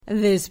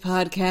This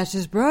podcast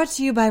is brought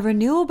to you by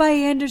Renewal by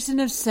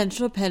Andersen of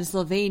Central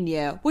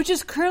Pennsylvania, which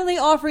is currently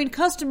offering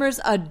customers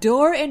a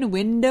door and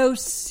window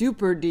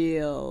super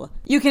deal.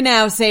 You can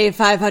now save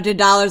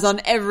 $500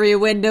 on every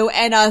window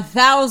and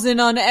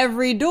 $1,000 on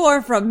every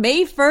door from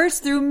May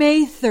 1st through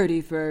May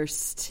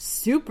 31st.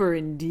 Super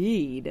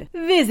indeed.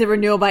 Visit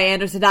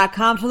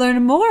renewalbyandersen.com to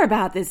learn more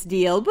about this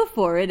deal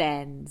before it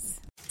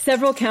ends.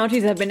 Several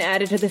counties have been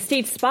added to the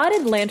state's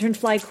spotted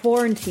lanternfly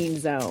quarantine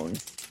zone.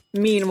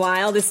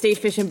 Meanwhile, the State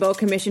Fish and Boat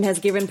Commission has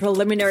given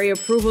preliminary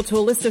approval to a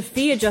list of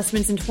fee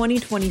adjustments in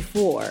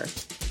 2024.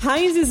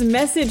 Heinz's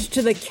message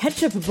to the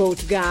ketchup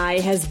boat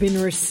guy has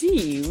been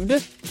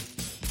received.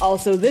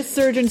 Also, this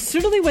surgeon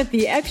certainly went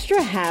the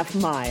extra half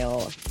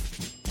mile.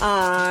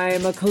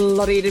 I'm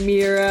Claudia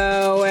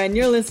DeMiro, and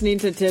you're listening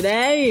to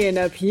Today in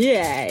a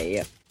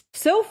PA.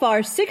 So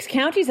far, 6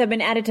 counties have been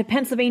added to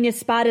Pennsylvania's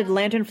spotted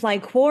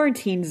lanternfly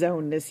quarantine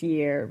zone this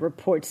year,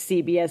 reports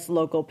CBS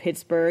Local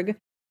Pittsburgh.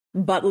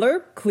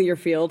 Butler,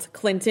 Clearfield,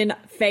 Clinton,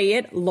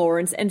 Fayette,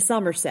 Lawrence, and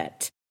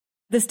Somerset.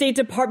 The State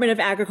Department of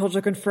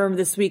Agriculture confirmed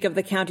this week of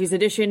the county's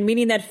addition,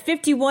 meaning that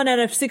 51 out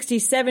of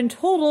 67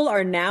 total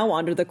are now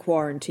under the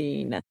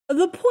quarantine.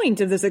 The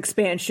point of this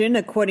expansion,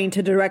 according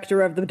to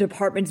Director of the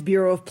Department's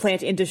Bureau of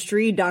Plant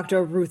Industry,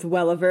 Dr. Ruth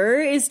Welliver,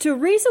 is to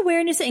raise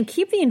awareness and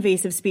keep the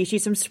invasive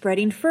species from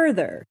spreading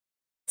further.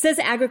 Says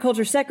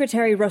Agriculture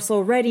Secretary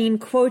Russell Redding,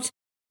 quote,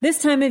 "This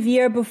time of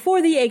year,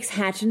 before the eggs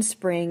hatch in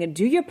spring,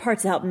 do your part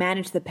to help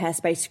manage the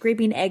pest by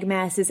scraping egg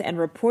masses and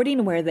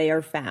reporting where they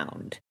are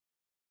found."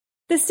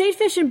 The State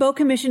Fish and Boat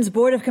Commission's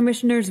Board of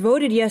Commissioners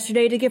voted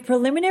yesterday to give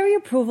preliminary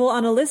approval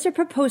on a list of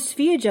proposed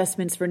fee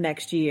adjustments for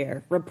next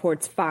year,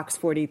 reports Fox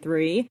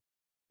 43.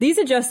 These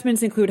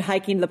adjustments include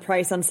hiking the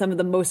price on some of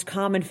the most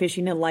common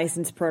fishing and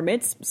license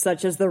permits,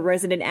 such as the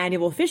resident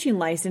annual fishing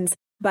license,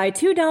 by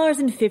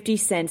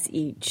 $2.50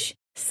 each.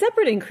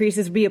 Separate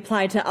increases will be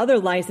applied to other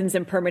license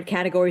and permit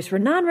categories for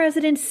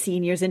non-residents,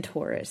 seniors, and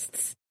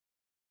tourists.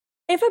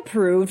 If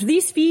approved,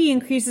 these fee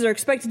increases are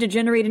expected to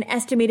generate an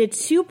estimated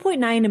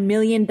 $2.9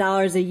 million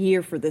a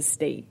year for the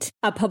state.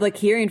 A public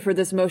hearing for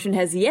this motion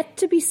has yet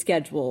to be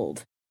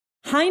scheduled.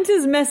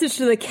 Heinz's message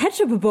to the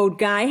ketchup boat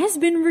guy has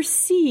been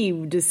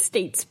received,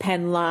 states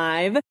Penn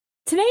Live.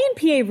 Today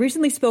in PA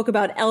recently spoke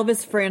about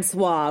Elvis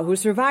Francois, who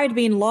survived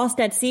being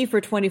lost at sea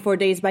for 24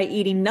 days by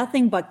eating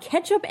nothing but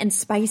ketchup and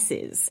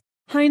spices.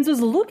 Heinz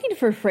was looking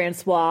for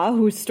Francois,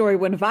 whose story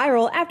went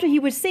viral after he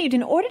was saved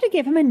in order to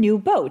give him a new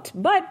boat,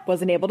 but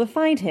wasn't able to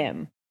find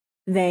him.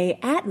 They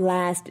at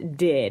last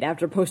did,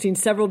 after posting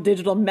several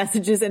digital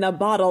messages in a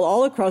bottle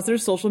all across their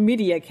social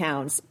media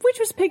accounts, which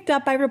was picked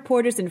up by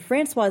reporters in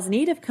Francois'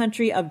 native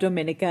country of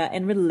Dominica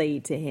and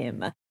relayed to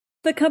him.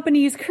 The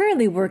company is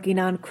currently working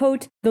on,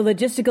 quote, the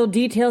logistical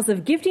details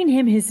of gifting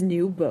him his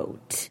new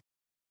boat.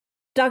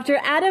 Dr.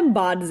 Adam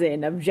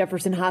Bodzin of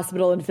Jefferson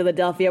Hospital in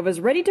Philadelphia was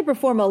ready to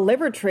perform a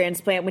liver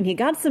transplant when he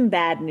got some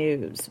bad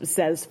news,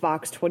 says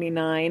Fox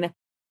 29.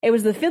 It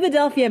was the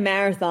Philadelphia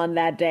Marathon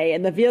that day,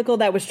 and the vehicle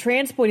that was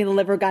transporting the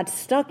liver got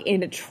stuck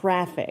in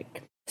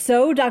traffic.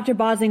 So Dr.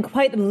 Bodzin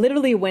quite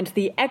literally went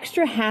the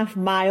extra half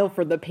mile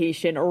for the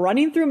patient,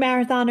 running through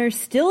marathoners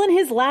still in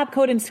his lab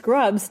coat and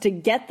scrubs to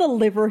get the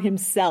liver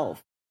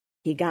himself.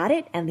 He got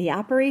it, and the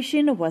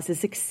operation was a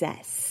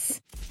success.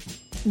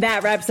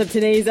 That wraps up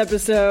today's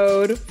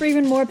episode. For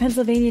even more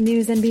Pennsylvania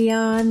news and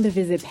beyond,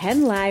 visit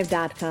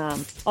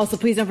PennLive.com. Also,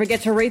 please don't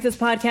forget to rate this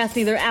podcast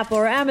in either Apple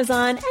or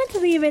Amazon and to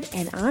leave it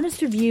an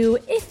honest review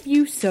if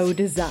you so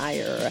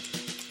desire.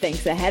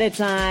 Thanks ahead of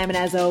time, and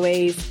as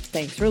always,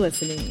 thanks for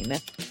listening.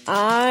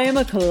 I'm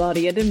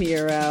Claudia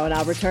DeMiro, and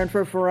I'll return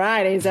for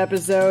Friday's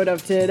episode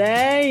of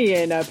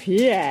Today in a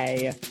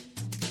PA.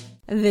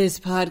 This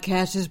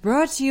podcast is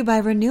brought to you by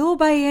Renewal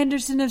by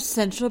Andersen of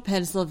Central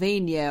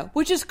Pennsylvania,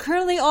 which is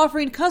currently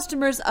offering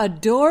customers a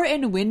door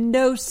and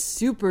window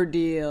super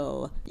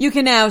deal. You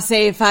can now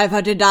save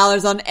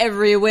 $500 on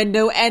every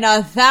window and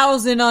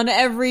 $1,000 on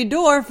every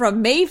door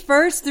from May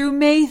 1st through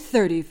May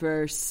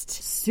 31st.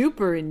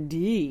 Super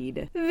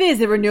indeed.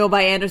 Visit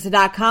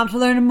renewalbyandersen.com to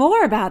learn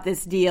more about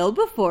this deal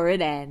before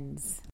it ends.